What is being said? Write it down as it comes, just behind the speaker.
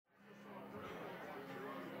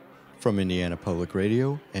From Indiana Public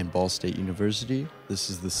Radio and Ball State University, this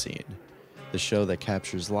is The Scene, the show that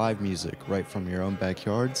captures live music right from your own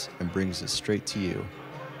backyards and brings it straight to you.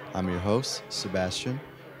 I'm your host, Sebastian,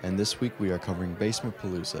 and this week we are covering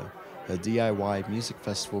Basementpalooza, a DIY music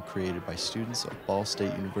festival created by students of Ball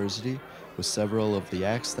State University with several of the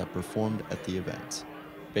acts that performed at the event.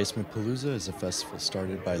 Basementpalooza is a festival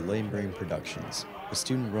started by Lane Brain Productions, a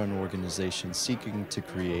student-run organization seeking to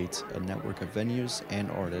create a network of venues and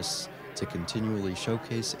artists to continually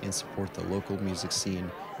showcase and support the local music scene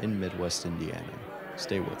in Midwest Indiana.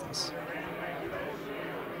 Stay with us.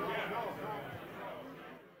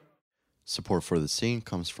 Support for The Scene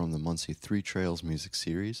comes from the Muncie Three Trails music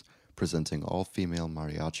series, presenting all-female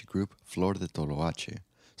mariachi group Flor de Toloache,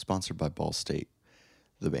 sponsored by Ball State.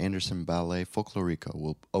 The Anderson Ballet Folklorica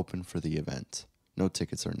will open for the event. No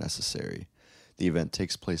tickets are necessary. The event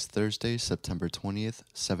takes place Thursday, September 20th,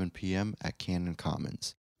 7 p.m. at Cannon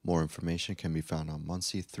Commons. More information can be found on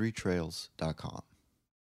muncie3trails.com.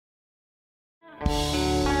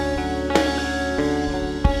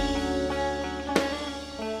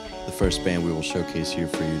 The first band we will showcase here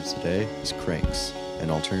for you today is Cranks,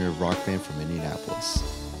 an alternative rock band from Indianapolis.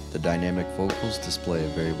 The dynamic vocals display a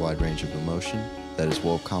very wide range of emotion that is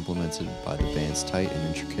well complemented by the band's tight and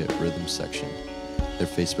intricate rhythm section. Their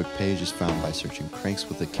Facebook page is found by searching Cranks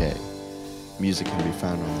with a K. Music can be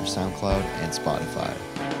found on their SoundCloud and Spotify.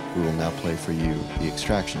 We will now play for you the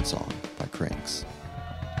Extraction song by Cranks.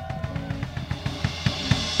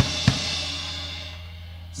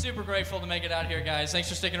 Super grateful to make it out here, guys. Thanks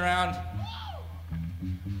for sticking around.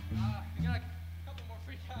 We got a couple more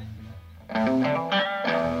free guys.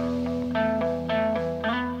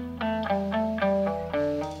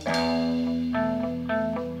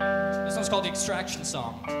 This one's called the Extraction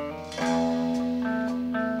song.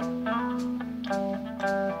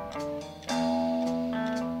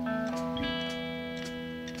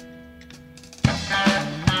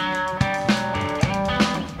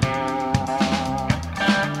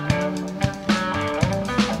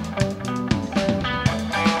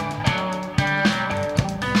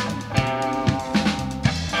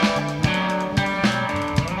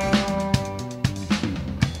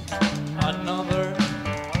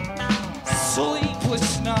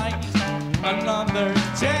 Another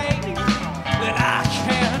day that I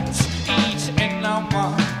can't eat and now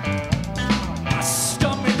my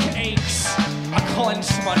stomach aches. I clench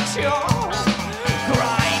my jaw,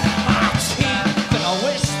 grind my teeth, and I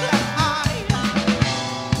wish that I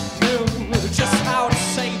knew just how to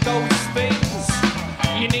say those things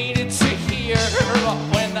you needed to hear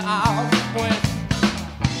when I'm with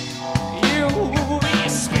you. You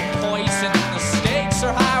spit poison, the stakes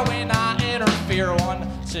are high when I interfere. 1,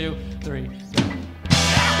 2, 3.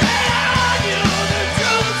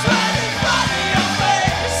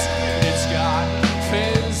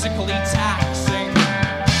 Physically taxing.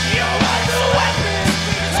 You want the weapons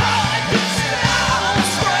because all I can smell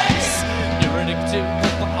is grace. You're addicted,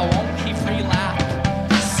 but I won't keep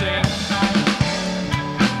relapsing.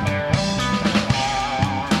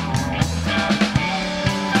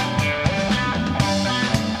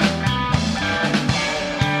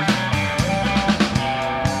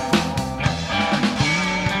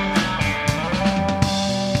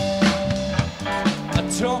 I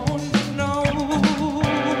don't know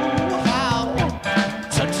how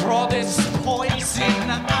to draw this poison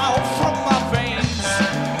out from my veins.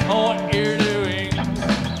 What you're doing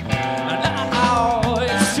now,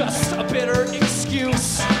 it's just a bitter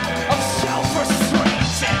excuse of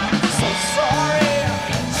self-restraint. And so sorry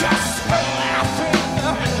just for laughing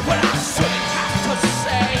when I shouldn't have to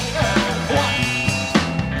say one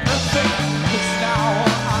thing, 'cause now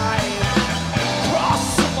I've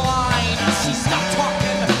crossed the line. She stopped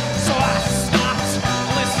talking,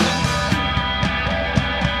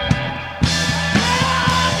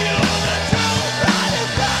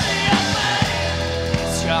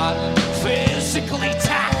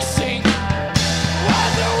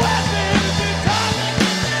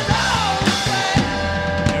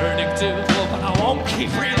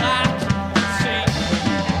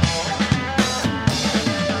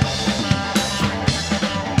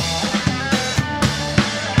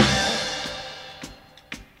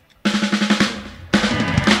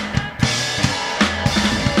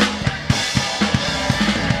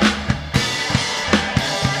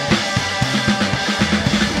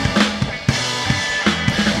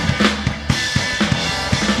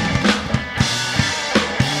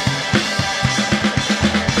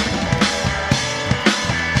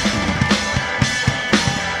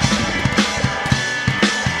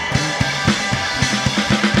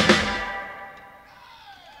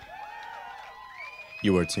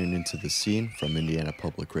 You are tuned into The Scene from Indiana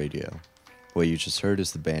Public Radio. What you just heard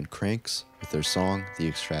is the band Cranks with their song, The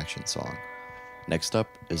Extraction Song. Next up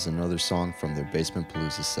is another song from their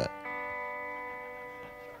Basementpalooza set.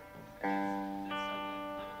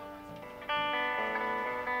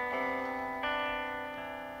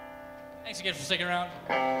 Thanks again for sticking around.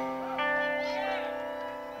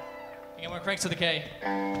 You got more Cranks to the K.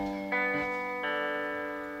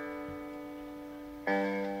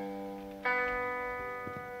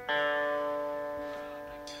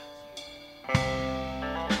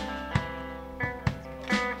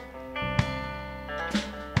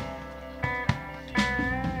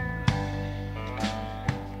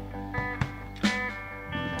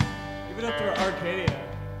 Give it up for Arcadia.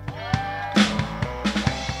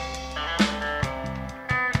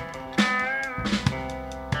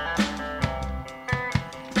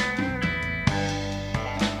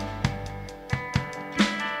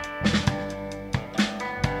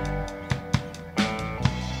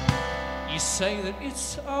 You say that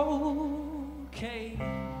it's okay.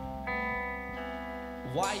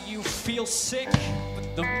 Why you feel sick,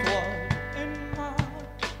 but the blood in my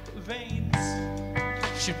veins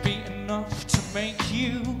should be enough to make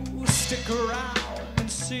you stick around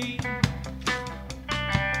and see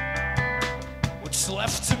what's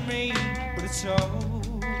left to me, but it's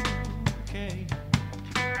okay.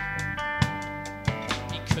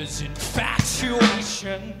 Because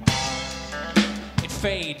infatuation, it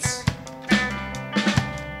fades.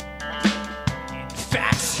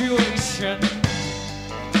 Infatuation,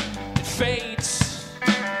 it fades.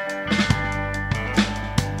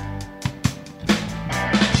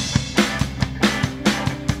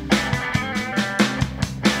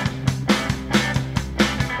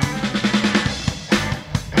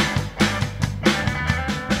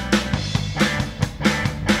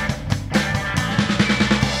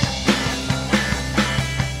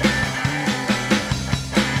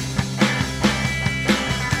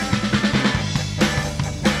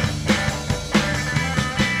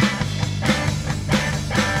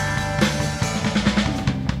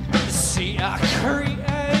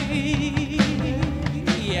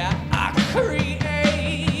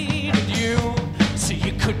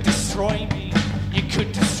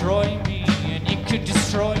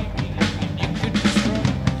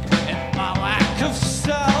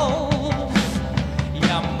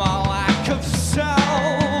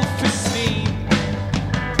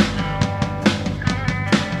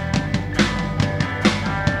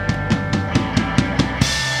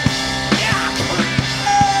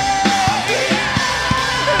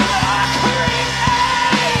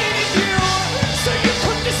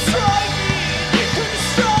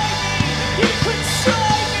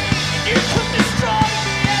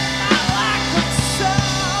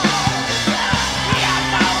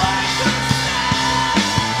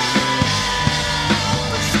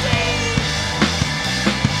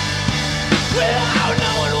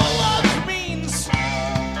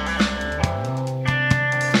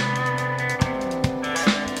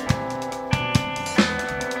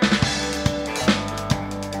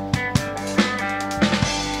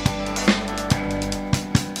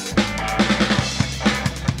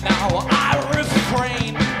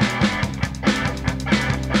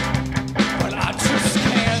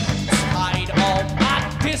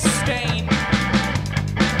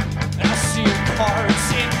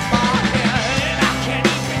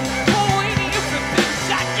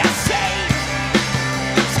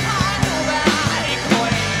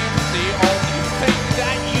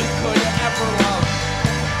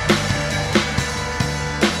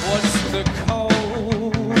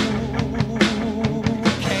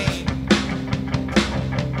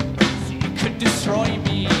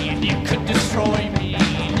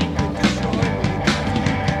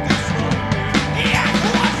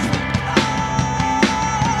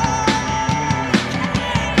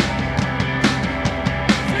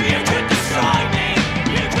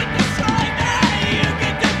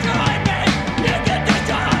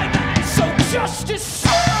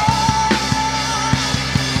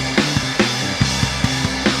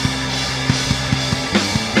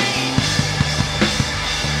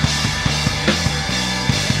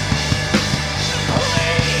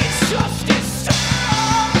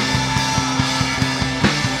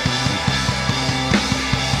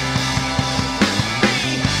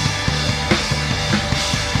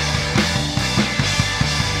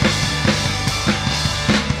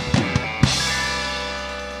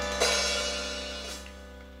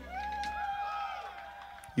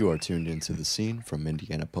 You are tuned into The Scene from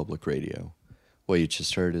Indiana Public Radio. What you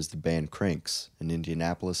just heard is the band Cranks, an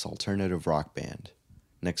Indianapolis alternative rock band.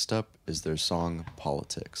 Next up is their song,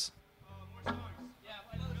 Politics. Yeah,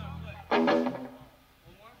 How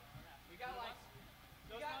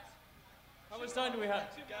much time do we have?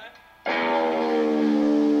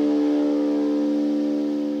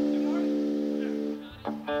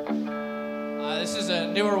 This is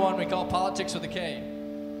a newer one we call Politics with a K.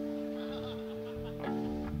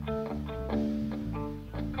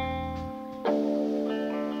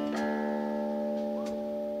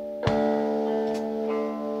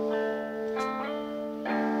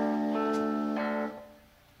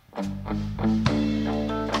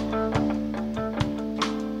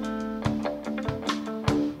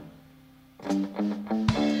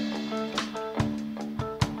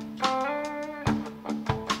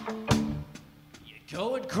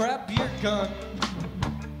 Go and grab your gun.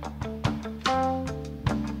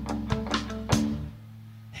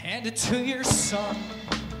 Hand it to your son.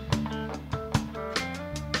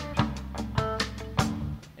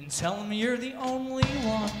 And tell him you're the only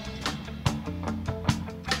one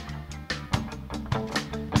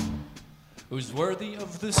who's worthy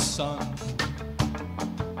of the sun.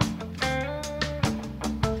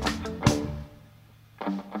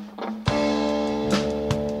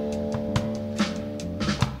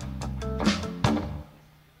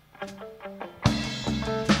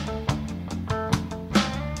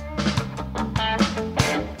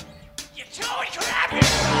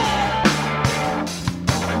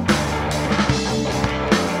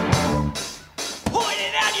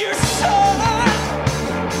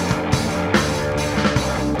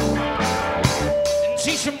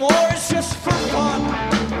 Teach them wars just for fun.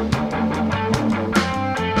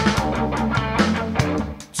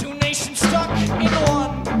 Two nations stuck in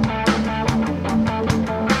one.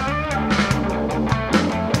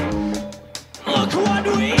 Look what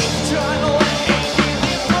we've done.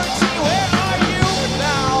 Liberty, where are you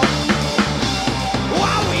now?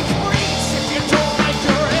 While we preach, if you don't like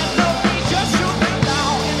your enemy, just shoot them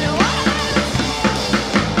down in your eyes.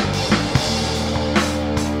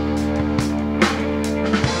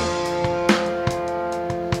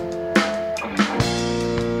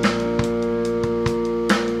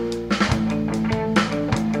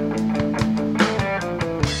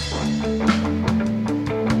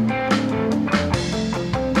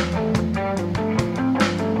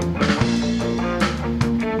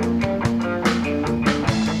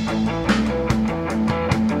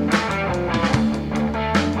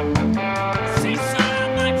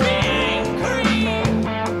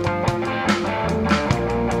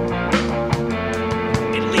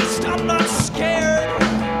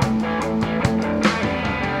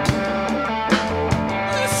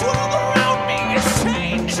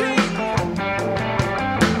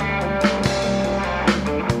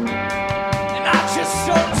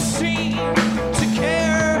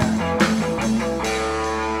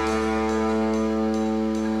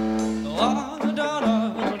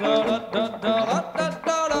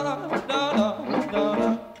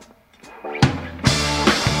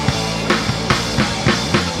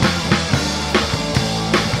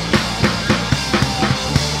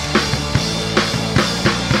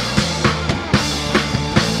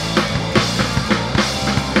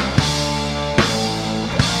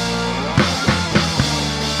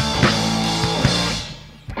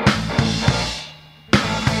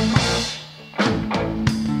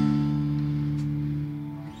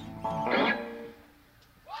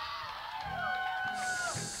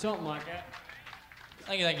 Something like that.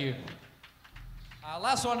 Thank you, thank you.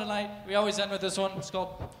 Last one tonight. We always end with this one. It's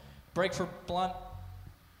called Break for Blunt.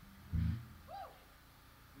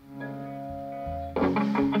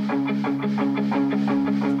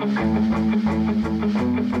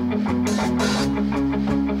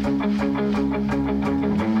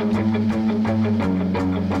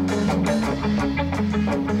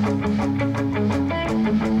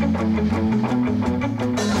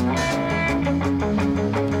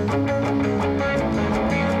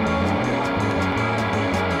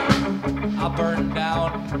 I'll burn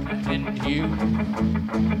down and you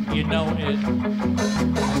know it.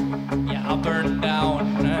 Yeah, I'll burn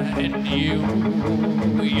down and you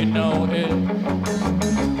know it.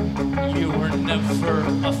 You were never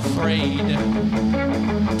afraid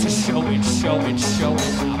to show it, show it, show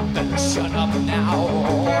it. I better shut up now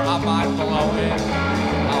or I might blow it.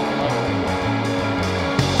 I'll blow it.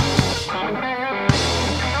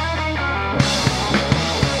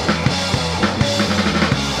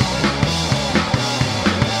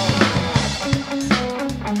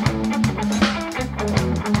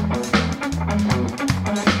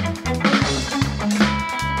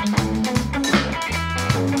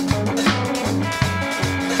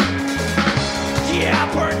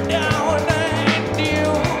 Yeah, burn down and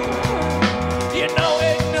you know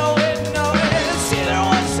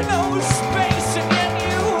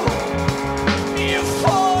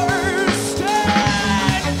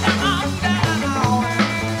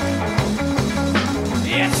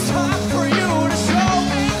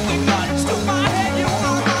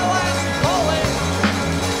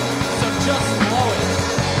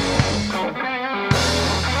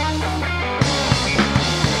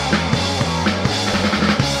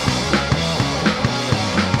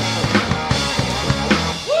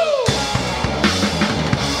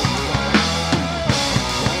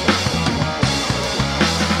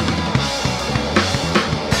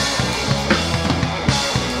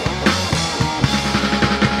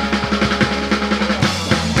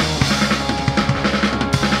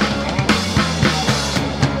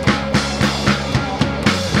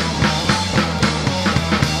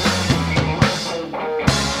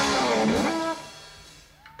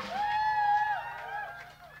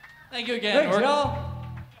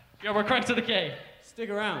No, we're cranked to the K. Stick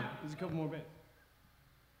around. There's a couple more bits.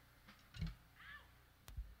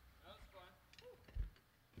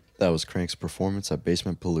 That was Crank's performance at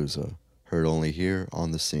Basementpalooza, heard only here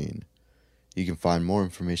on The Scene. You can find more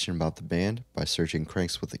information about the band by searching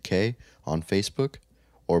Cranks with a K on Facebook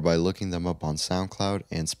or by looking them up on SoundCloud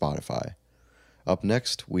and Spotify. Up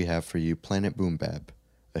next, we have for you Planet Boom Bap,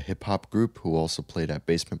 a hip-hop group who also played at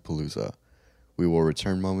Basementpalooza. We will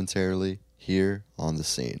return momentarily here on The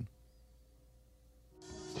Scene.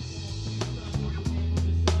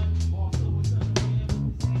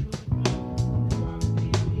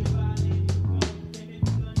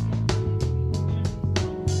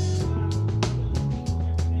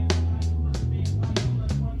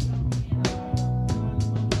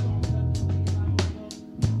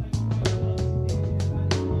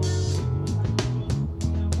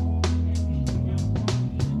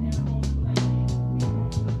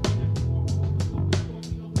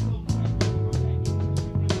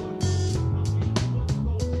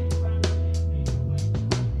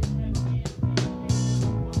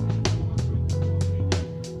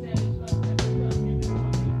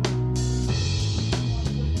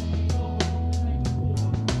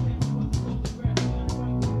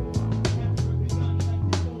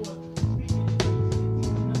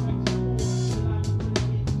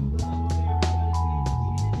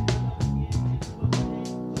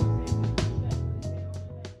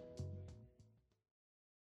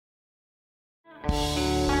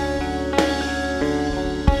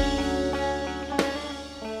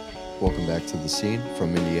 Welcome back to The Scene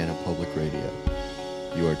from Indiana Public Radio.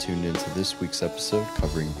 You are tuned into this week's episode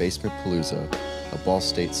covering Basementpalooza, a Ball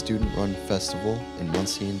State student-run festival in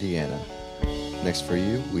Muncie, Indiana. Next for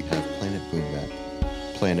you, we have Planet Boom Bap.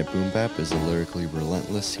 Planet Boom Bap is a lyrically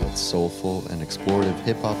relentless yet soulful and explorative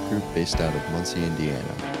hip-hop group based out of Muncie,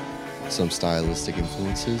 Indiana. Some stylistic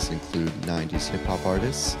influences include 90s hip-hop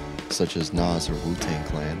artists, such as Nas or Wu-Tang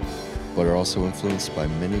Clan, but are also influenced by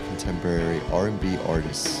many contemporary R&B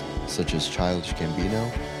artists, such as Childish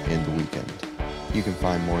Gambino and The Weeknd. You can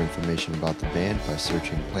find more information about the band by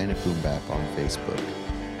searching Planet Boom Bap on Facebook.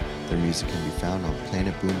 Their music can be found on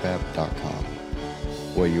planetboombap.com.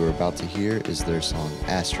 What you are about to hear is their song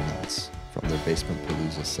Astronauts from their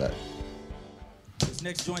Basementpalooza set. This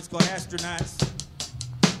next joint's called Astronauts.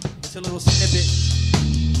 It's a little snippet.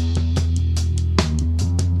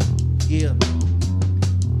 Yeah.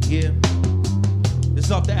 This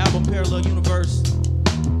is off the album Parallel Universe.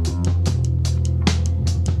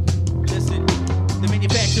 Listen, they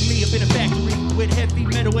manufacture me up in a factory with heavy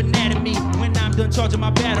metal anatomy. When I'm done charging my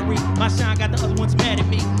battery, my shine got the other ones mad at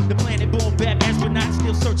me. The Planet Boom Bap astronauts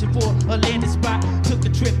still searching for a landing spot. Took a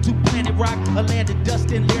trip to Planet Rock, a land of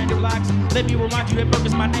dust and landing locks. Let me remind you that Burke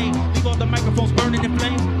is my name. Leave all the microphones burning in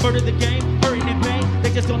flames. Murder the game, hurting in pain.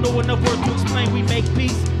 They just don't know enough words to explain. We make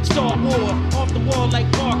peace, Star War, off the wall like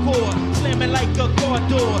parkour, slamming like a car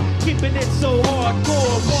door, keeping it so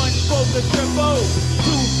hardcore. One for the turbo,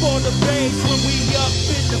 two for the bass. When we up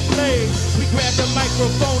in the place, we grab the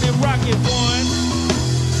microphone and rock it. One,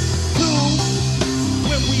 two.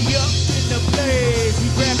 When we up in the place, we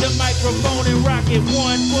grab the microphone and rock it.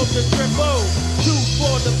 One for the turbo, two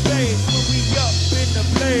for the bass. When we up in the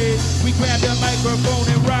place, we grab the microphone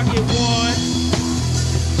and rock it. One,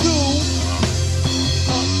 two.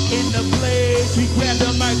 In the place, we grab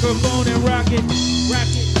the microphone and rock it.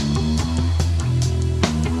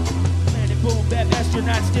 Planet Boom Bap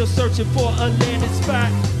astronauts still searching for a landing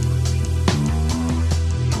spot.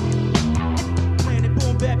 Planet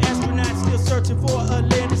Boom Bap astronauts still searching for a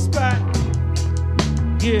landing spot.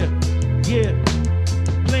 Yeah.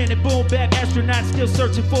 Planet Boom Bap astronauts still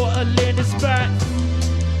searching for a landing spot.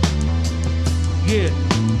 Yeah.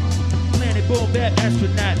 Planet Boom Bap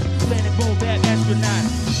astronauts. Planet Boom Bap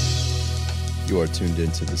astronauts. You are tuned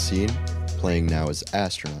into The Scene. Playing now is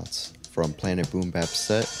Astronauts from Planet Boom Bap's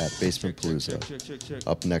set at Basementpalooza.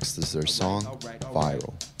 Up next is their song,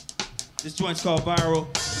 Viral. This joint's called Viral.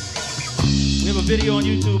 We have a video on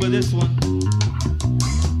YouTube of this one.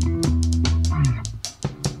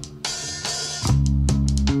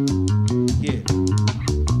 Yeah.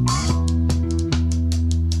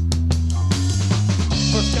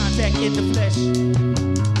 First contact in the flesh.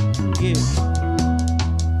 Yeah.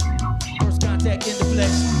 First contact in the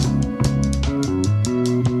flesh.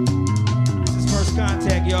 This is first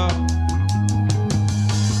contact, y'all.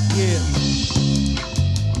 Yeah.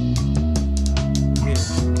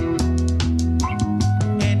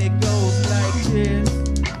 And it goes like this.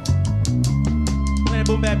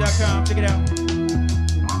 PlanetBoomBap.com, check it out.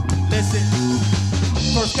 Listen.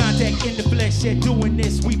 First contact in the flesh, yet doing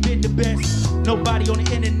this, we've been the best. Nobody on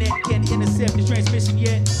the internet can intercept the transmission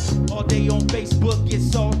yet. All day on Facebook, get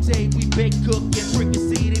sauteed, we bake, cook, and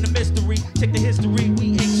fricassee. Ain't a mystery, check the history,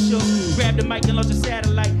 we ain't shook. Grab the mic and launch a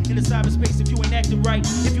satellite into cyberspace if you ain't acting right.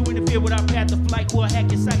 If you interfere with our path of flight, we'll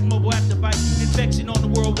hack your site, mobile app device. Infection on the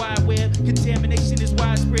World Wide Web, contamination is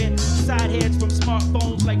widespread. Side heads from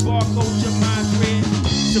smartphones like barcodes, your mind's read.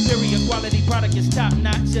 Superior quality product is top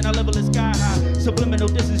notch and our level is sky high. Subliminal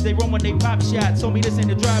distance, they run when they pop shots. Told me this in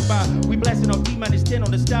the drive-by. We blasting off T-10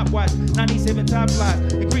 on the stopwatch. 97 top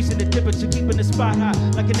flies, increasing the temperature, keeping the spot high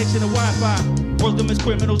like connection to Wi-Fi. World's dumbest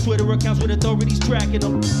criminals, Twitter accounts with authorities tracking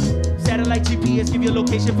them. Satellite GPS give you a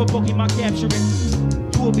location for Pokemon capturing.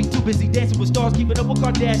 You will be too busy dancing with stars, keeping up with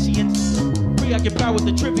Kardashians. Preoccupied with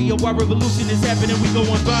the trivia while revolution is happening, we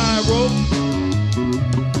going viral.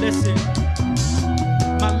 Listen.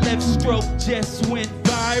 My left stroke just went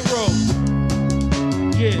viral.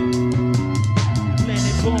 Yeah.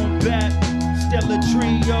 Planet Boom Bap, Stellar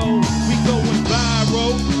Trio, we going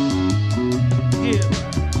viral. Yeah,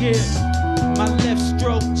 yeah. My left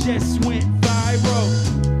stroke just went viral.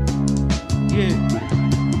 Yeah.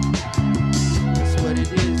 That's what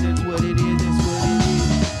it is, that's what it is, that's what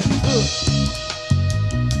it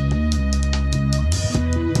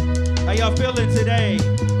is. How y'all feeling today?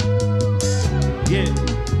 Yeah.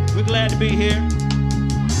 We're glad to be here.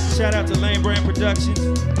 Shout out to Lane Brand Productions.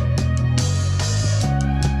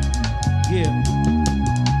 Yeah.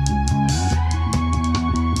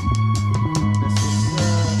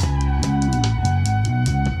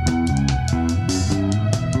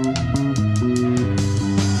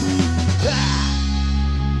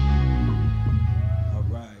 All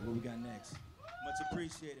right, what we got next? Much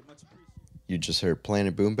appreciated, much appreciated. You just heard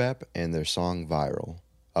Planet Boom Bap and their song Viral.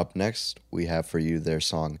 Up next, we have for you their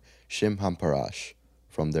song Shim Hamparash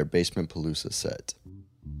from their Basementpalooza set.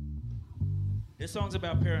 This song's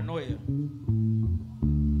about paranoia.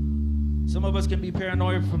 Some of us can be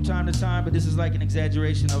paranoid from time to time, but this is like an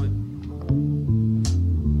exaggeration of it.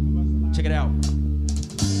 Check it out.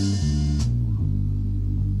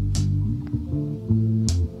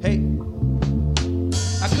 Hey.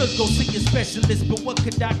 I could go see a specialist, but what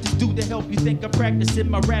could doctors do to help? You think I'm practicing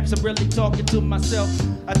my raps? I'm really talking to myself.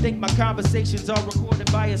 I think my conversations are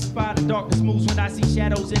recorded by a spot. The darkness moves when I see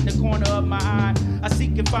shadows in the corner of my eye. I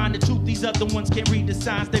seek and find the truth. These other ones can't read the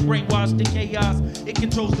signs. They brainwash the chaos. It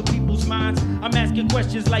controls the people's minds. I'm asking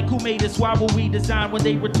questions like, who made us? Why were we designed? When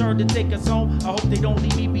they return to take us home, I hope they don't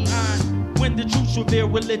leave me behind. When the truth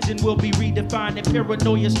revealed, religion will be redefined. And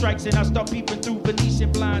paranoia strikes and I start peeping through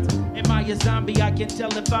Venetian blinds. Am I a zombie? I can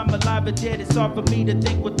tell if I'm alive or dead. It's hard for me to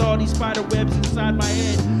think with all these spider webs inside my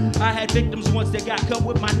head. I had victims once that got cut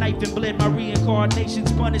with my knife and bled. My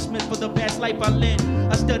reincarnation's punishment for the past life I led.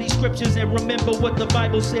 I study scriptures and remember what the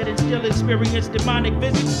Bible said and still experience demonic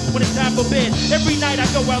visits when it's time for bed. Every night I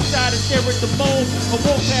go outside and stare at the moon. A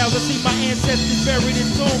wolf house, I see my ancestors buried in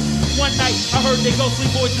tombs. One night I heard their ghostly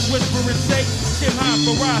voices whisper and say, Shimhan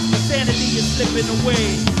Faraz, my sanity is slipping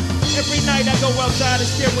away. Every night I go outside and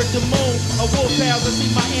stare at the moon. A wolf house, I see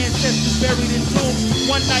my ancestors buried in tombs.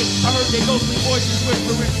 One night I heard their ghostly voices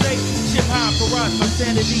whisper and say, Shimhan Faraz, my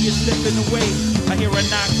sanity is slipping away. I hear a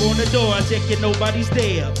knock on the door, I check and nobody's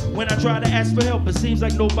there. When I try to ask for help, it seems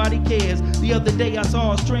like nobody cares. The other day I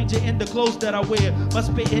saw a stranger in the clothes that I wear.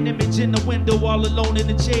 Must spit an image in the window all alone in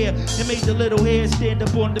the chair. It made the little hair stand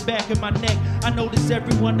up on the back of my neck. I noticed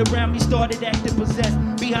everyone around me started acting possessed.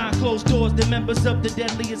 Behind closed doors, the members of the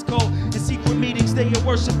deadliest cult. In secret meetings, they are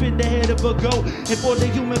worshiping the head of a goat. And for the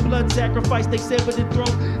human blood sacrifice, they sever the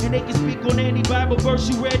throat. And they can speak on any Bible verse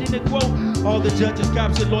you read in the quote. All the judges,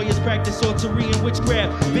 cops, and lawyers practice sorcery and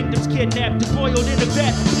witchcraft. Victims kidnapped, deployed in a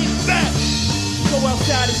vat. Big back. Go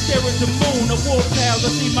outside and stare at the moon. A wolf house, I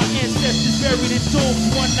see my ancestors buried in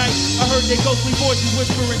tombs. One night, I heard their ghostly voices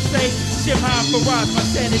whisper and say, Shimhan Faraz, my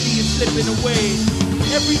sanity is slipping away.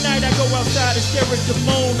 Every night I go outside and stare at the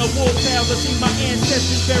moon. A wolf house, I see my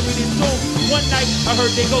ancestors buried in tombs. One night, I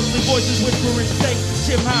heard their ghostly voices whisper and say,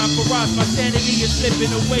 Shimhan Faraz, my sanity is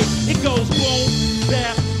slipping away. It goes boom,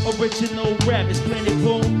 bap, original rap, it's Planet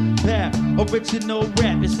Boom Bap. Original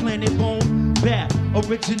rap, it's Planet Boom Bap.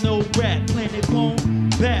 Original rap, Planet Boom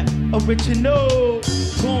Bap. Original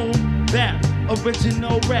boom bap.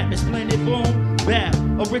 Original rap, it's Planet Boom Bap.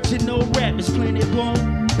 Original rap, it's Planet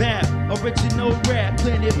Boom Bap. Original rap,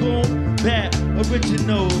 Planet Boom Bap.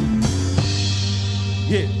 Original.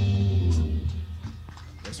 Yeah.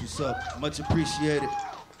 That's what's up. Much appreciated.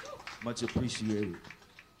 Much appreciated.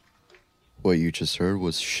 What you just heard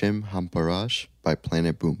was Shim Hamparash by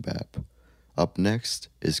Planet Boom Bap. Up next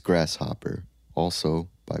is Grasshopper, also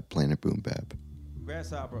by Planet Boom Bap.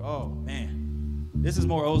 Grasshopper, oh man. This is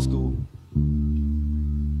more old school.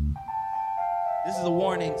 This is a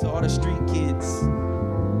warning to all the street kids.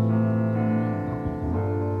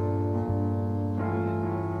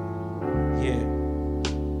 Yeah.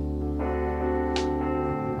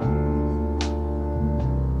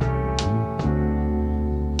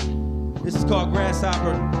 This is called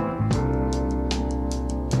Grasshopper.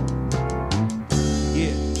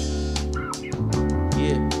 Yeah.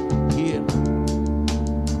 Yeah. Yeah.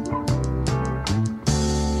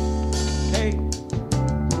 Hey.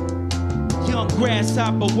 Young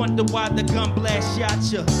grasshopper, wonder why the gun blast shot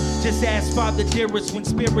ya. Just ask Father Dearest when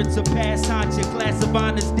spirits are past haunt ya. Glass of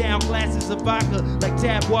honors down, glasses of vodka like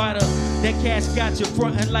tap water. That cash got you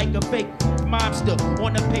frontin' like a fake mobster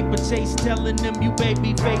on a paper chase, telling them you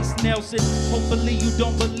baby face Nelson. Hopefully you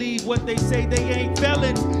don't believe what they say, they ain't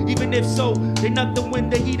felons. Even if so, they nothing when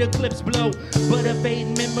the heater clips blow. But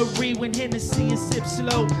evade memory when Hennessy is sip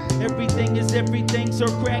slow. Everything is everything, so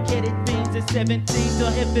crack-headed fiends at 17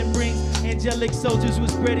 till heaven brings angelic soldiers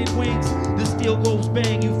with spreaded wings. The steel goes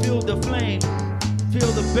bang, you feel the flame.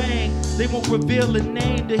 Feel the bang, they won't reveal a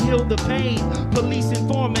name to heal the pain. Police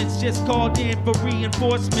informants just called in for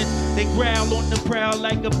reinforcements. They growl on the prowl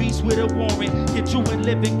like a beast with a warrant. Get you and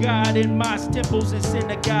living God in mosques, temples, and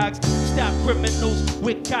synagogues. Stop criminals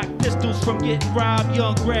with cocked pistols from getting robbed.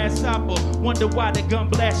 Young grasshopper, wonder why the gun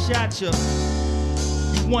blast shot ya.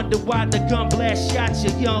 You wonder why the gun blast shot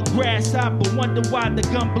ya. Young grasshopper, wonder why the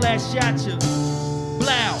gun blast shot ya.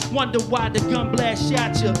 Blow, wonder why the gun blast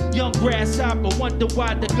shot ya. Young grasshopper, wonder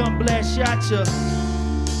why the gun blast shot ya.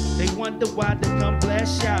 They wonder why the gun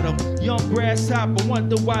blast shot him. Young grasshopper,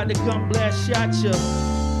 wonder why the gun blast shot ya.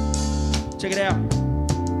 Check it out.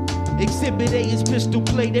 Exhibit A is pistol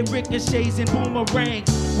play that ricochets and boomerangs.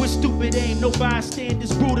 With stupid aim, no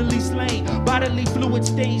bystanders brutally slain. Bodily fluid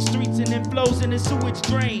stains streets and then flows in the sewage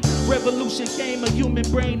drain. Revolution came, a human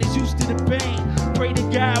brain is used to the pain. Pray to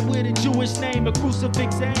God with a Jewish name, a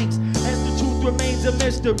crucifix hangs. As the truth remains a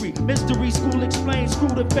mystery. Mystery school explains, screw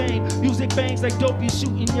the fame. Music bangs like dope, you shoot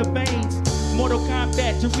in your veins. Mortal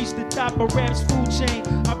Kombat to reach the top of rap's food chain.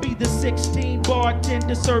 I'll be the 16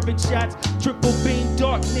 bartender serving shots. Triple beam,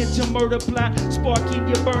 dark ninja murder plot. Sparking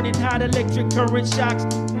your burning hot electric current shocks.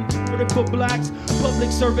 For blocks, public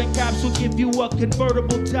servant cops will give you a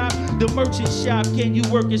convertible top. The merchant shop, can you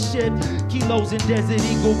work a shift? Kilos in Desert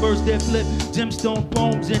Eagle verse that flip. Gemstone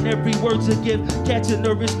poems and every word's a gift. Catch a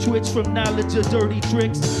nervous twitch from knowledge of dirty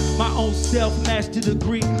tricks. My own self-master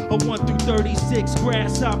degree of 1 through 36.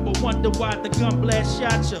 Grasshopper, wonder why the gun blast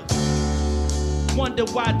shot ya. Wonder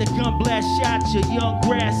why the gun blast shot ya. Young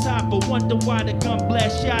grasshopper, wonder why the gun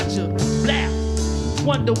blast shot ya. Blah.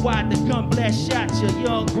 Wonder why the gun blast shot ya.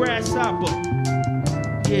 Young grasshopper.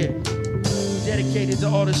 Yeah. Dedicated to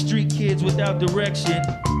all the street kids without direction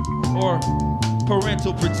or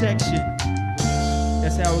parental protection.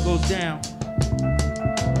 That's how it goes down.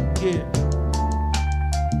 Yeah.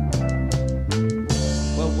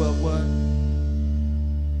 What?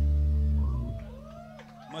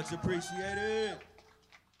 Much appreciated.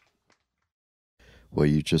 What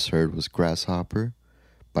you just heard was Grasshopper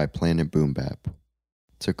by Planet Boom Bap.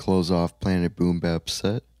 To close off Planet Boom Bap's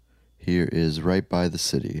set, here is Right by the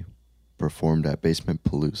City, performed at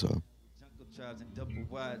Basementpalooza.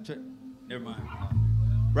 Never mind.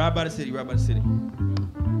 Ride by the City, Ride by the City.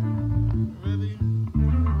 Really?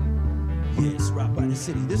 Yes, Ride by the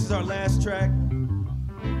City. This is our last track.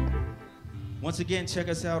 Once again, check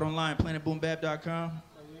us out online, planetboombap.com.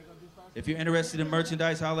 If you're interested in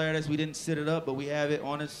merchandise, holler at us. We didn't set it up, but we have it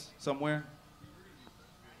on us somewhere.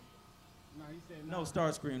 No,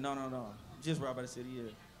 Starscream, no. Just Ride by the City,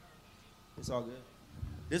 yeah. It's all good.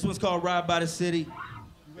 This one's called Ride by the City.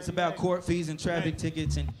 It's about court fees and traffic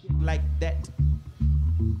tickets and like that.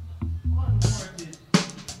 Unwarranted.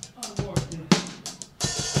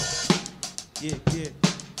 Yeah.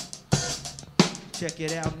 Check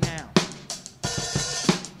it out now.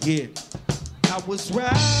 Yeah. I was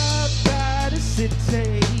right by the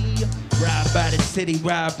city. Ride by the city,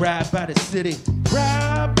 ride by the city.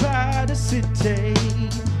 Ride by the city.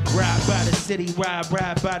 Ride by the city, ride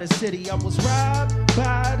by the city. I was right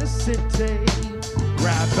by the city.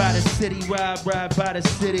 Ride by the city, ride by the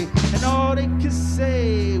city. And all they could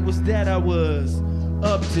say was that I was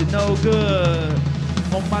up to no good.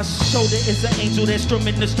 On my my shoulder is an angel that's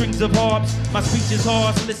strumming the strings of harps. My speech is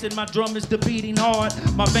harsh, listen, my drum is the beating hard.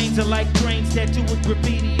 My veins are like trains tattooed with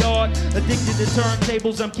graffiti art. Addicted to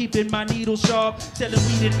turntables, I'm keeping my needle sharp. Selling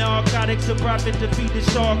weed and narcotics to profit to feed the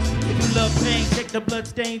sharks. If you love pain, check the blood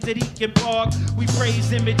stains that he can park. We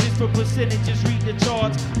praise images for percentages, read the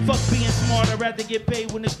charts. Fuck being smart, I'd rather get paid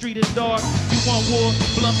when the street is dark. You want war,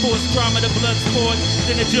 blunt force trauma, the blood sport.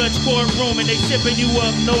 Then the judge courtroom and they shipping you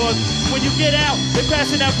up north. When you get out, they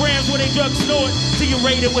passing out grams when they drug snort. Till you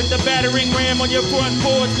raided with the battering ram on your front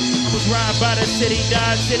porch. I was robbed by the city,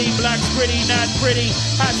 died city, blocks pretty, not pretty.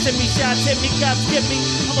 Hot hit me, shots hit me, cops get me.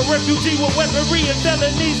 I'm a refugee with weaponry and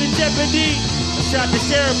felonies in jeopardy. I shot the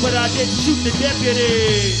sheriff, but I didn't shoot the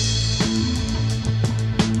deputy.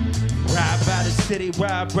 Ride by the city,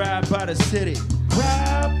 ride by the city.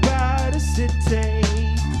 Ride by the city.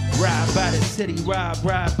 Ride by the city, ride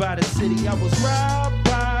by the city. I was ride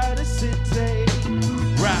by the city.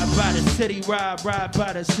 Ride by the city, ride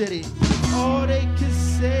by the city. All they could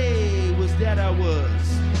say was that I was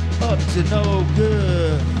up to no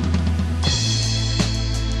good.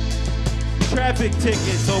 Traffic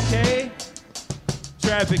tickets, okay?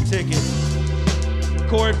 Traffic tickets.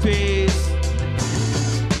 Court fees.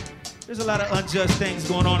 There's a lot of unjust things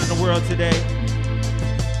going on in the world today.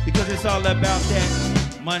 Because it's all about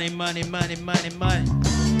that money, money, money, money, money.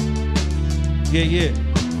 Yeah, yeah.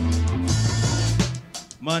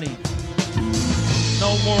 Money.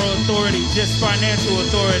 No moral authority, just financial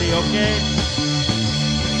authority, okay?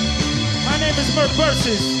 My name is Merc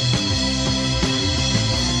Versus.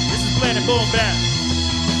 This is Planet Boom Bap.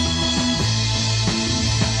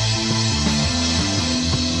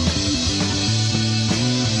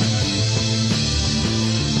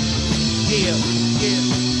 Yeah, yeah.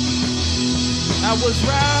 I was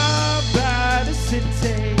robbed by the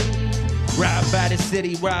city. Robbed by the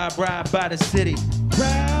city, robbed by the city.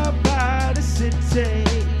 Robbed by the city.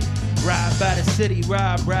 Robbed by the city,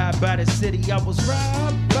 robbed by the city. I was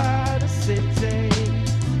robbed by the city.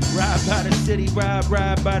 Robbed by the city, robbed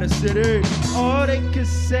by the city. All they could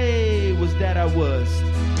say was that I was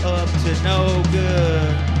up to no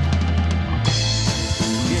good.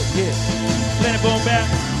 Yeah, yeah. Planet Boom Bap.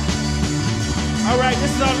 All right,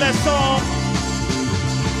 this is our last song.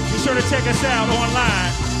 Be sure to check us out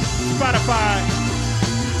online. Spotify,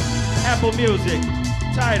 Apple Music,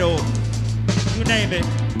 Tidal, you name it.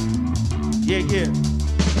 Yeah, yeah.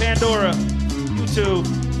 Pandora, YouTube,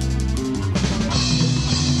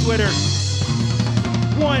 Twitter.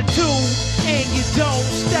 1, 2, and you don't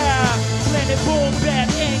stop. Planet Boom Bap,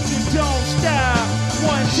 and you don't stop.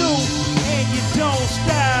 1, 2, and you don't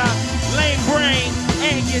stop. Lame Brain,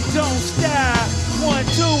 and you don't stop. 1,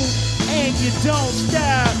 2, and you don't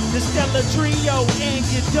stop. The Stellar Trio, and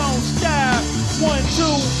you don't stop. 1, 2,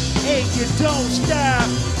 and you don't stop.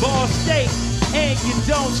 Ball State, and you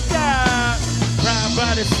don't stop. Ride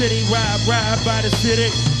by the city, ride by the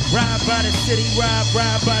city. Ride by the city, ride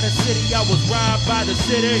by the city. I was robbed by the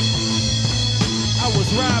city. I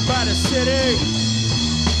was robbed by the city.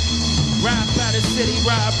 Ride by the city,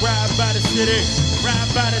 ride by the city.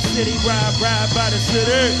 Ride by the city, ride by the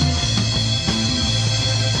city.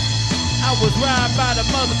 I was robbed by the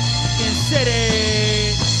motherfucking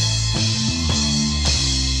city.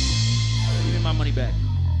 Give me my money back.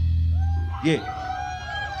 Yeah.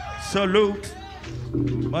 Salute.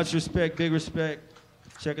 Much respect, big respect.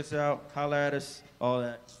 Check us out, holla at us, all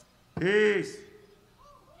that. Peace.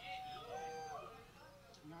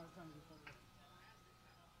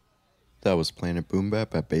 That was Planet Boom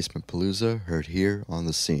Bap at Basementpalooza, heard here on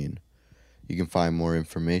The Scene. You can find more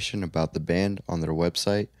information about the band on their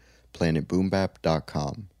website,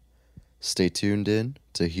 planetboombap.com. Stay tuned in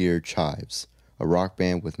to hear Chives, a rock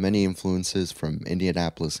band with many influences from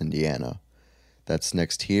Indianapolis, Indiana. That's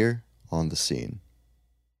next here on The Scene.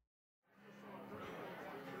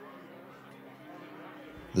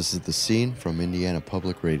 This is The Scene from Indiana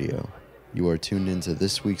Public Radio. You are tuned into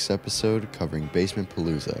this week's episode covering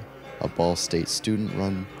Basementpalooza, a Ball State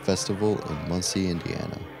student-run festival in Muncie,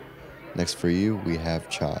 Indiana. Next for you, we have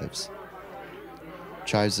Chives.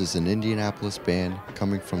 Chives is an Indianapolis band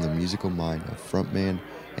coming from the musical mind of frontman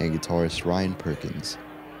and guitarist Ryan Perkins.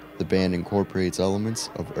 The band incorporates elements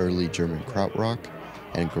of early German krautrock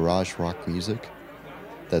and garage rock music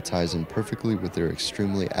that ties in perfectly with their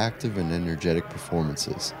extremely active and energetic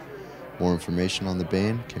performances. More information on the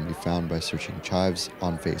band can be found by searching Chives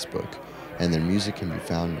on Facebook, and their music can be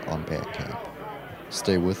found on Bandcamp.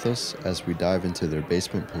 Stay with us as we dive into their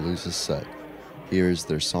Basementpalooza set. Here is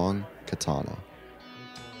their song, Katana.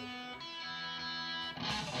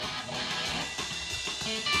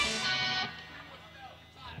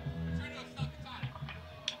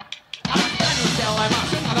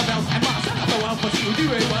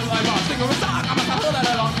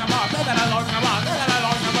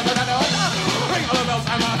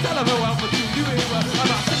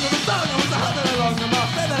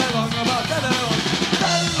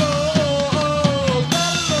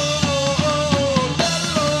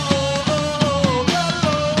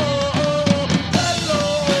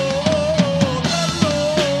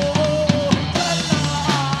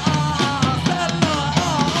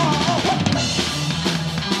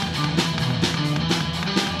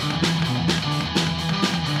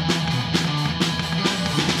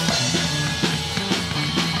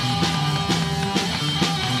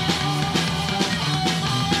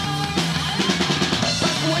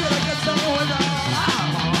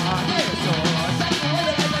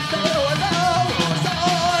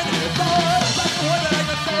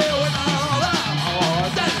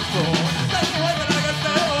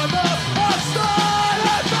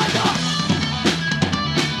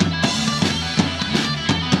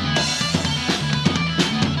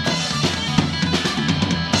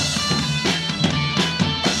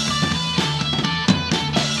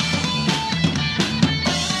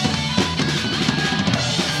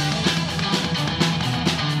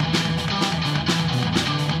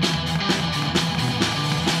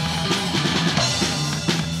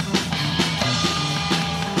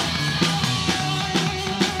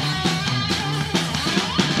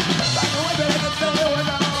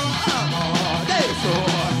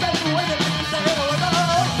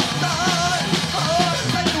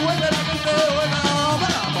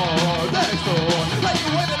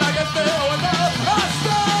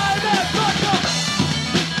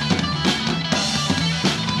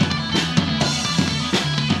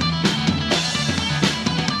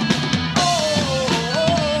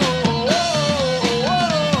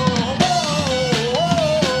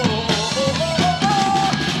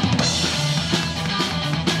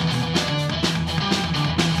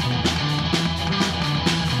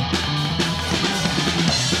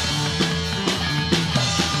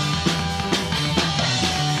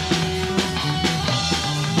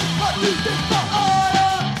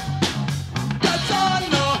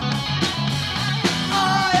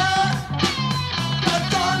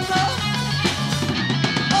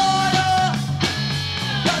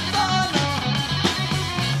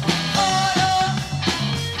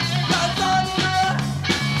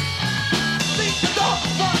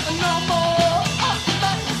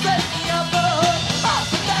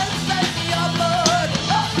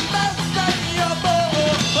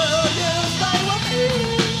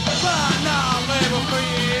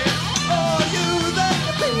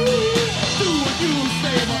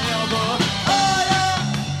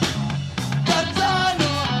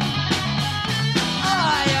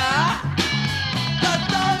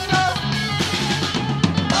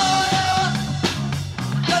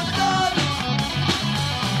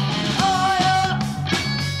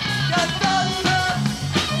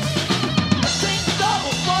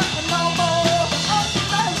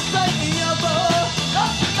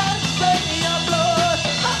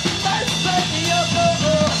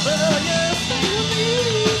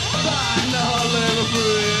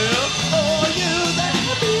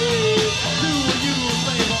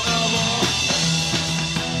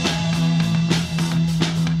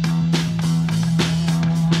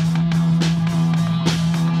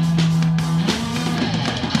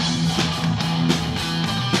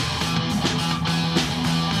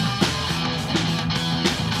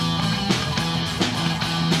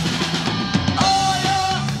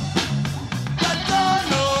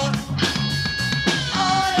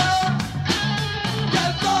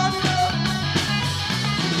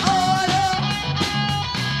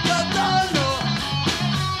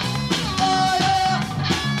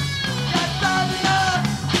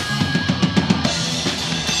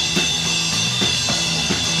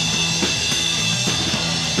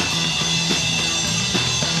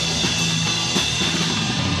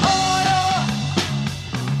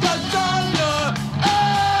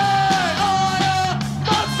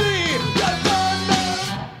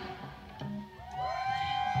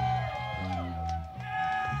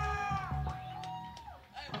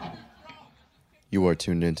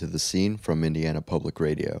 tuned into The Scene from Indiana Public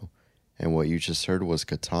Radio, and what you just heard was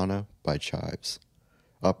Katana by Chives.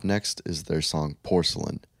 Up next is their song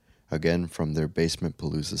Porcelain, again from their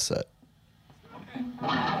Basementpalooza set.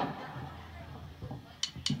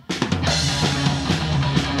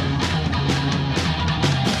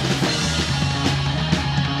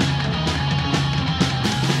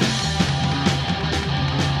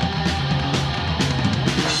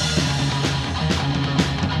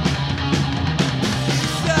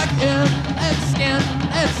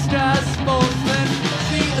 It's just porcelain.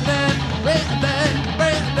 See then,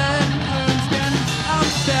 skin. I'm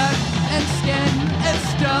stuck in skin.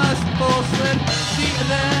 It's just porcelain. See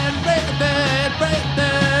then, porcelain.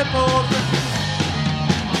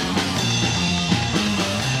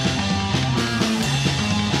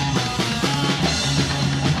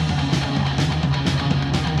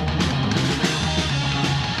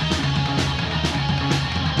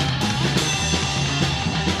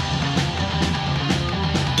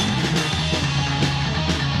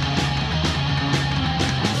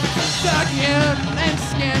 And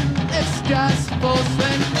skin, it's just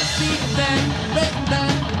porcelain. See then, and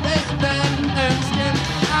skin.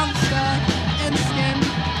 I'm stuck in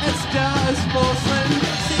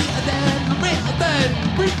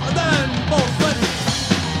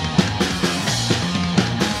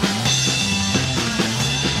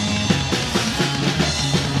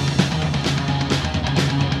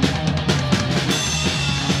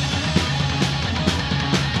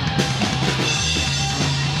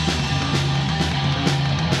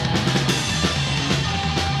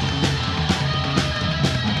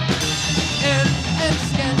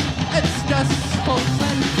skin, it's just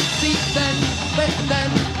porcelain. See then, porcelain.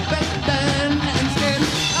 Porcelain, see then, and skin.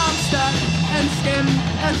 I'm stuck and skin,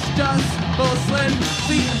 it's just porcelain.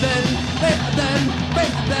 See then,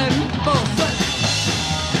 porcelain.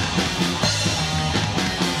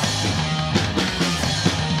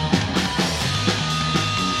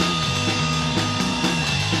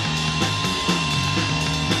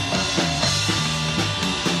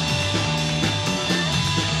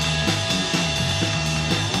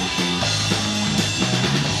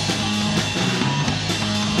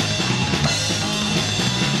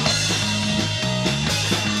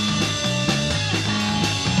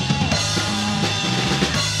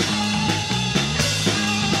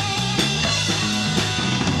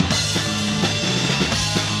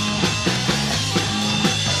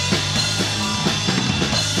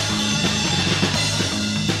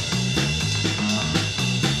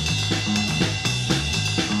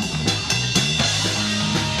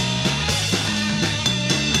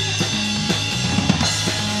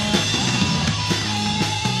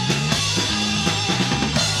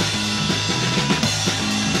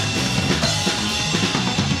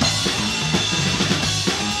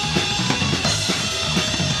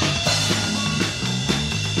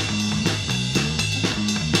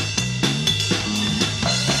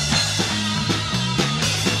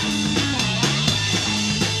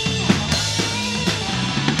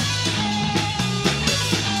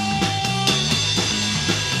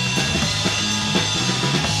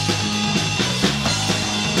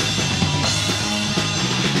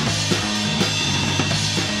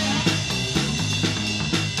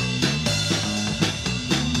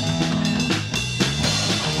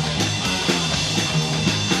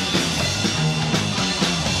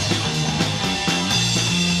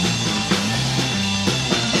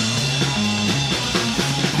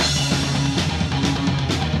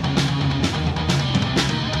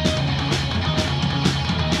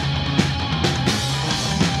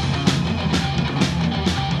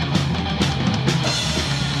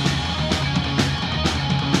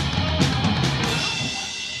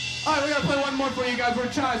 For you guys, we're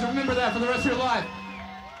Chives. Remember that for the rest of your life.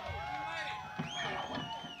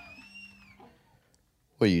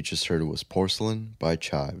 What you just heard was Porcelain by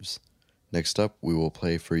Chives. Next up, we will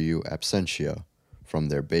play for you Absentia from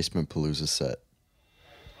their Basementpalooza set.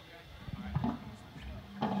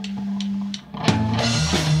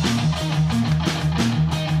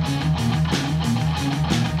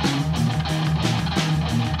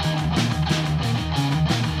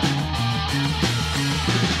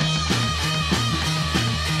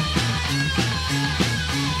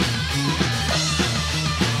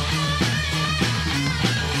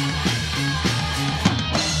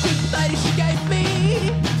 She gave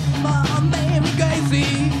me, Mom made me crazy.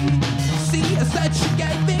 See,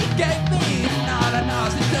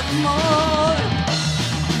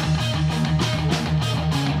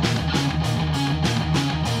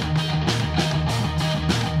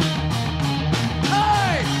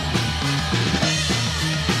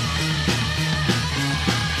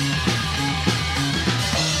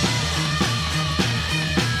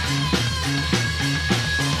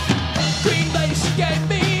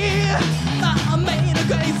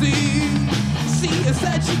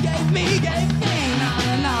 what you gave me,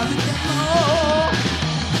 now to get more.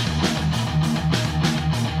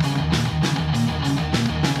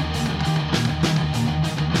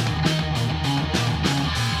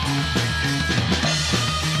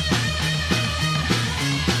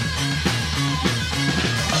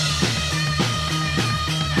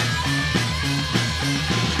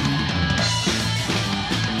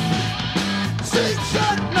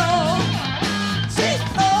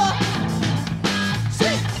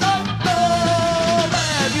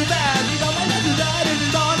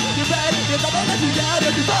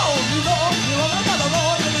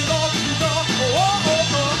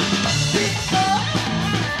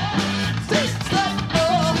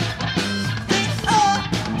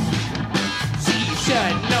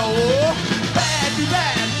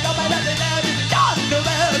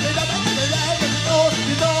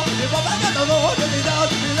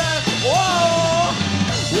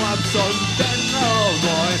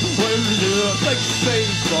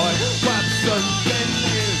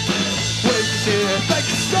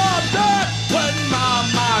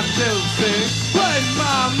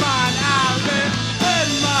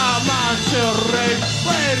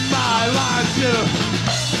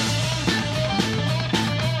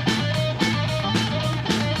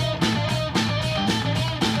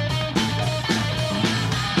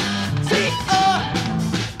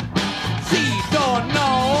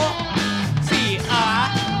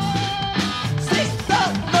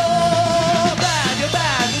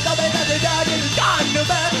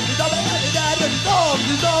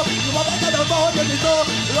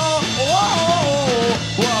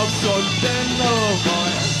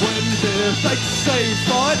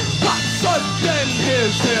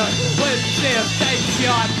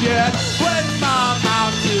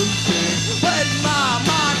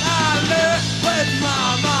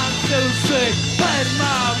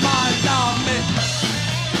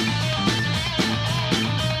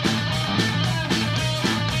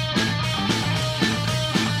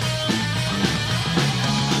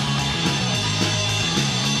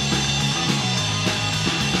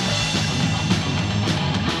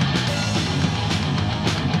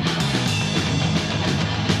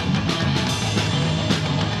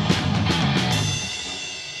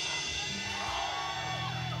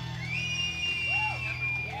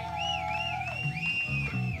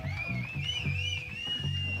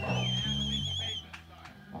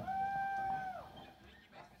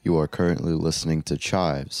 You are currently listening to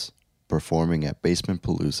Chives, performing at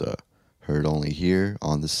Basementpalooza, heard only here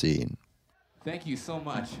on The Scene. Thank you so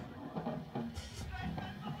much.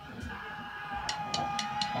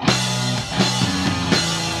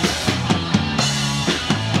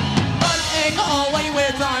 Running away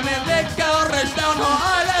with time and liquor is down her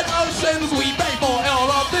island oceans. We pay for all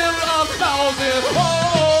the bill of thousands.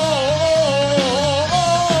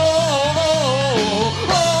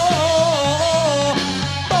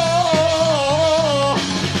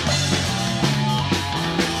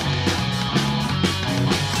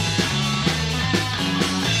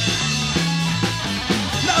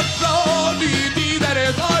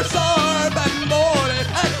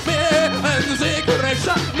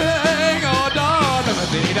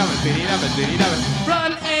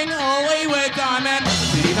 Running away with diamond.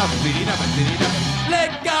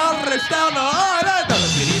 Liquor is down the island.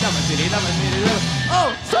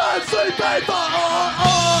 Oh, sunset paper. Oh,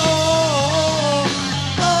 oh,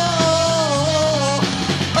 oh,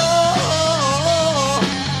 oh, oh,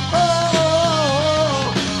 oh, oh.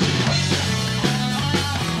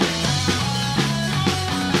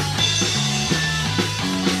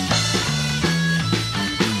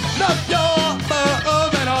 Love your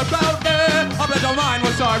birth and our proud name. I bet your mind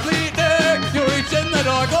will start bleeding. You reach in the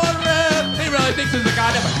door, go red. He really thinks he's a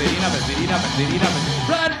god of a city,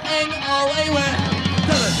 running away with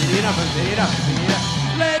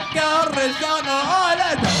liquor is down the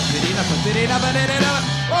island.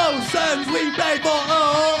 Oceans we pay for.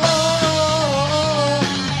 Oh, oh,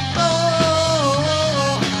 oh, oh,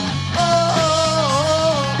 oh, oh, oh,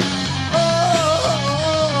 oh, oh.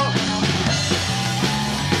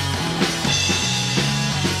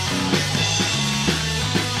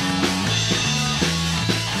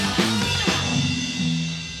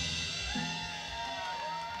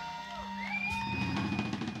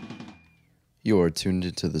 You are tuned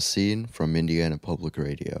into The Scene from Indiana Public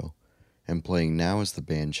Radio, and playing now is the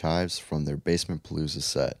band Chives from their Basementpalooza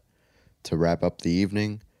set. To wrap up the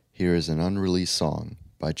evening, here is an unreleased song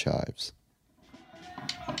by Chives.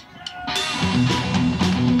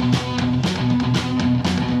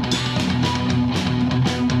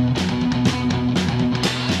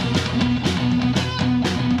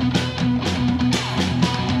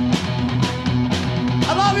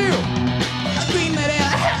 I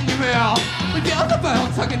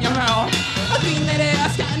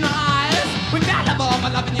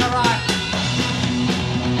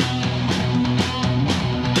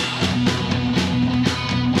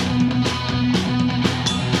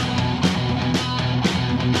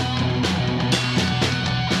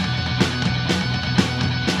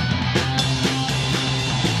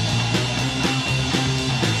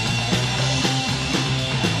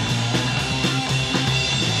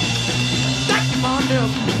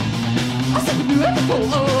so beautiful.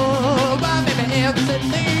 Oh, my baby ever said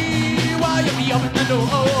me while you be open the door.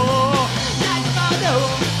 Like a mondo,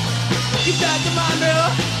 you like a mondo,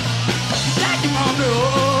 you like a mondo,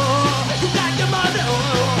 you like a mondo.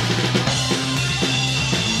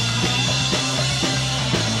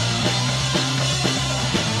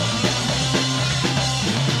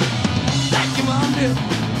 Like a mondo,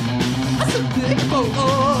 I'm so beautiful.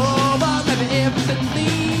 Oh, my baby ever said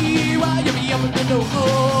me while you be open the door.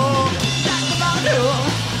 Like a mondo,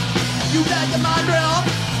 you like a mondo,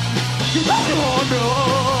 you like a mondo,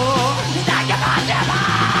 you like a mondo.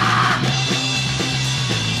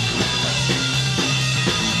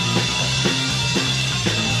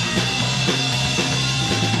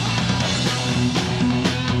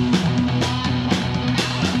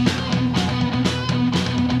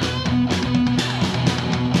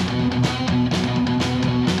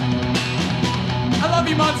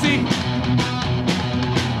 Muncie.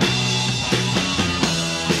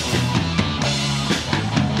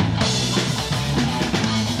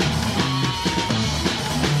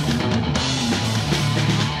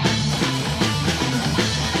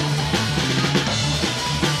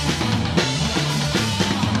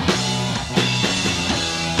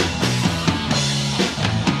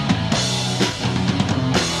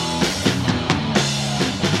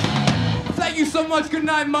 Thank you so much. Good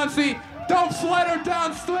night, Muncie. Don't sweat her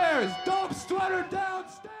downstairs! Don't sweat her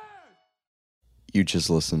downstairs! You just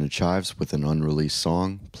listened to Chives with an unreleased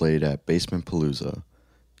song played at Basementpalooza.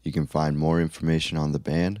 You can find more information on the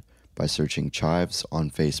band by searching Chives on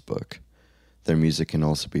Facebook. Their music can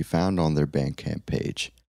also be found on their Bandcamp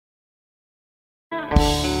page.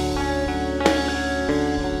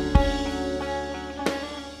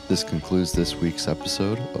 This concludes this week's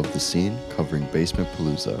episode of The Scene covering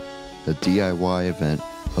Basementpalooza, a DIY event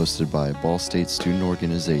hosted by Ball State student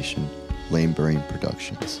organization, Lame Brain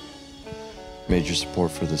Productions. Major support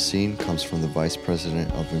for The Scene comes from the Vice President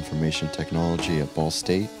of Information Technology at Ball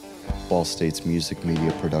State, Ball State's music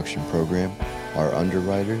media production program, our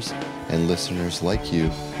underwriters, and listeners like you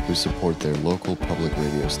who support their local public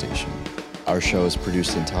radio station. Our show is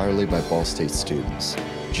produced entirely by Ball State students.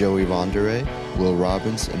 Joey Vonderay, Will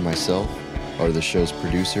Robbins, and myself are the show's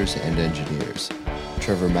producers and engineers.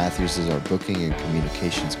 Trevor Matthews is our booking and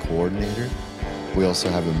communications coordinator. We also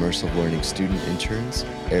have immersive learning student interns,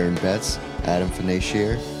 Aaron Betts, Adam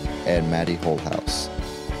Finatier, and Maddie Holthouse.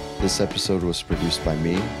 This episode was produced by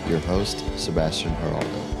me, your host, Sebastian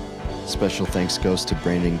Geraldo. Special thanks goes to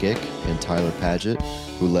Brandon Gick and Tyler Paget,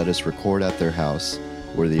 who let us record at their house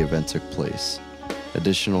where the event took place.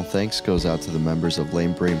 Additional thanks goes out to the members of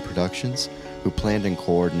Lame Brain Productions, who planned and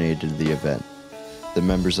coordinated the event. The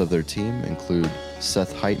members of their team include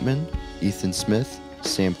Seth Heitman, Ethan Smith,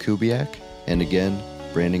 Sam Kubiak, and again,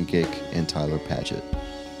 Brandon Gick and Tyler Paget.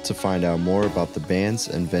 To find out more about the bands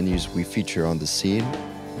and venues we feature on The Scene,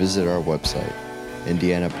 visit our website,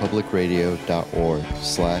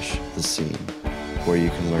 indianapublicradio.org/The Scene, where you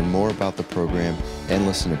can learn more about the program and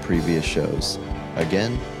listen to previous shows.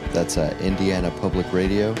 Again, that's at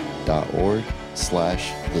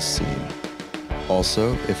indianapublicradio.org/The Scene.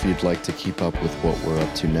 Also, if you'd like to keep up with what we're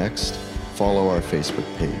up to next, follow our Facebook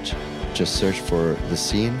page. Just search for The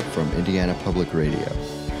Scene from Indiana Public Radio,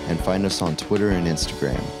 and find us on Twitter and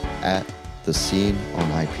Instagram at The Scene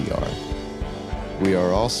on IPR. We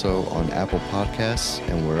are also on Apple Podcasts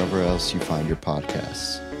and wherever else you find your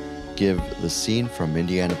podcasts. Give The Scene from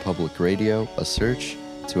Indiana Public Radio a search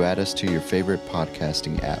to add us to your favorite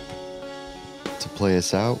podcasting app. To play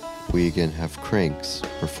us out, we again have Cranks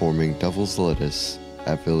performing Devil's Lettuce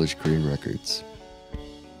at Village Green Records.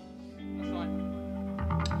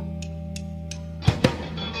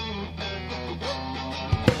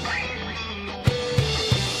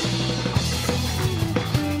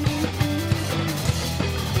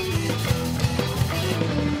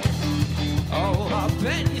 Oh, I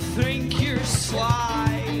bet you think you're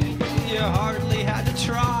sly. You hardly had to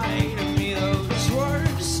try. To me, those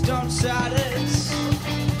words don't satisfy.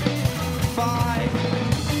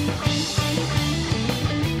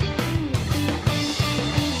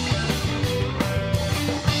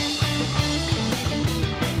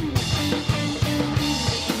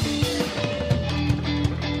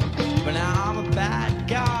 But now I'm a bad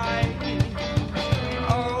guy.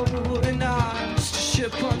 Oh, and I'm just a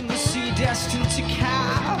ship on the sea destined to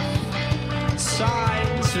capsize.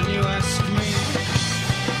 When you ask me,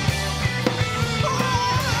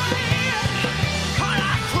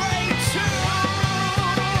 I pray to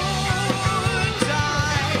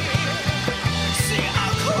die. See, I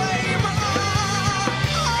claim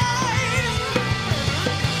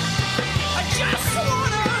I just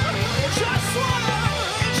wanna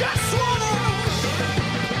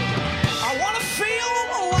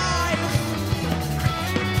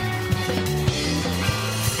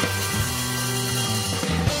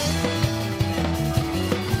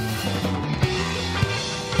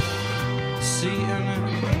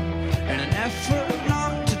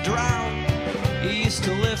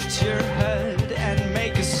lift your head and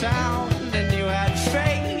make a sound, and you had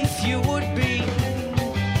faith you would be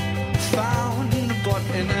found, but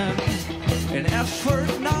in an effort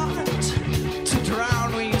not to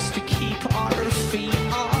drown, we used to keep our feet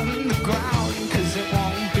on the ground, 'cause it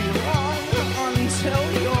won't be long until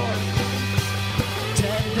you're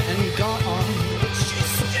dead and gone. But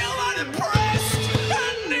she's still unimpressed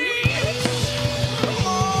and needs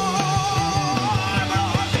more.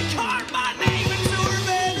 But they carved my name into her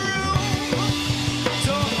bedroom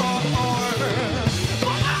door.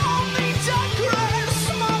 But I only digress,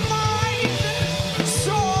 my mind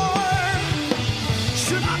sore.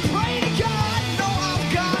 Should I pray to God? No, I've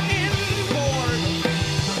gotten bored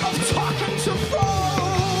of talking to folklore.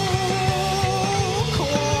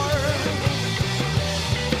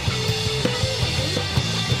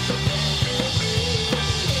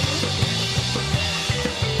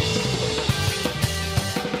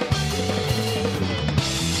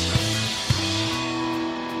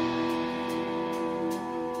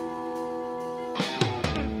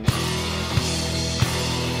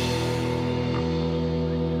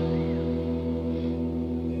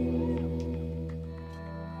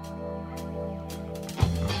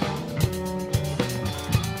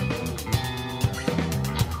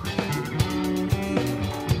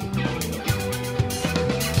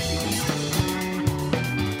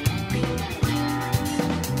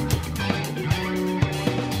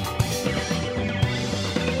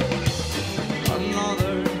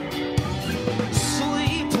 Another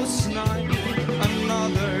sleepless night,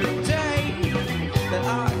 another day that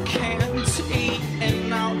I can't eat, and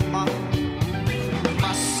now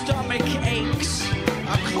my stomach aches.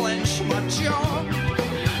 I clench my jaw,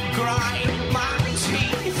 grind my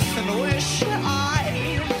teeth, and wish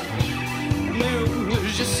I knew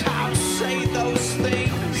just how to say those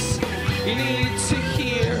things you need to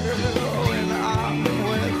hear when I'm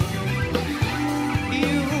with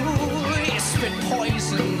you. Spit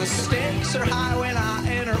poison, the stakes are high when I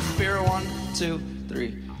interfere. 1, 2,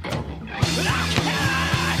 3, go. But I can't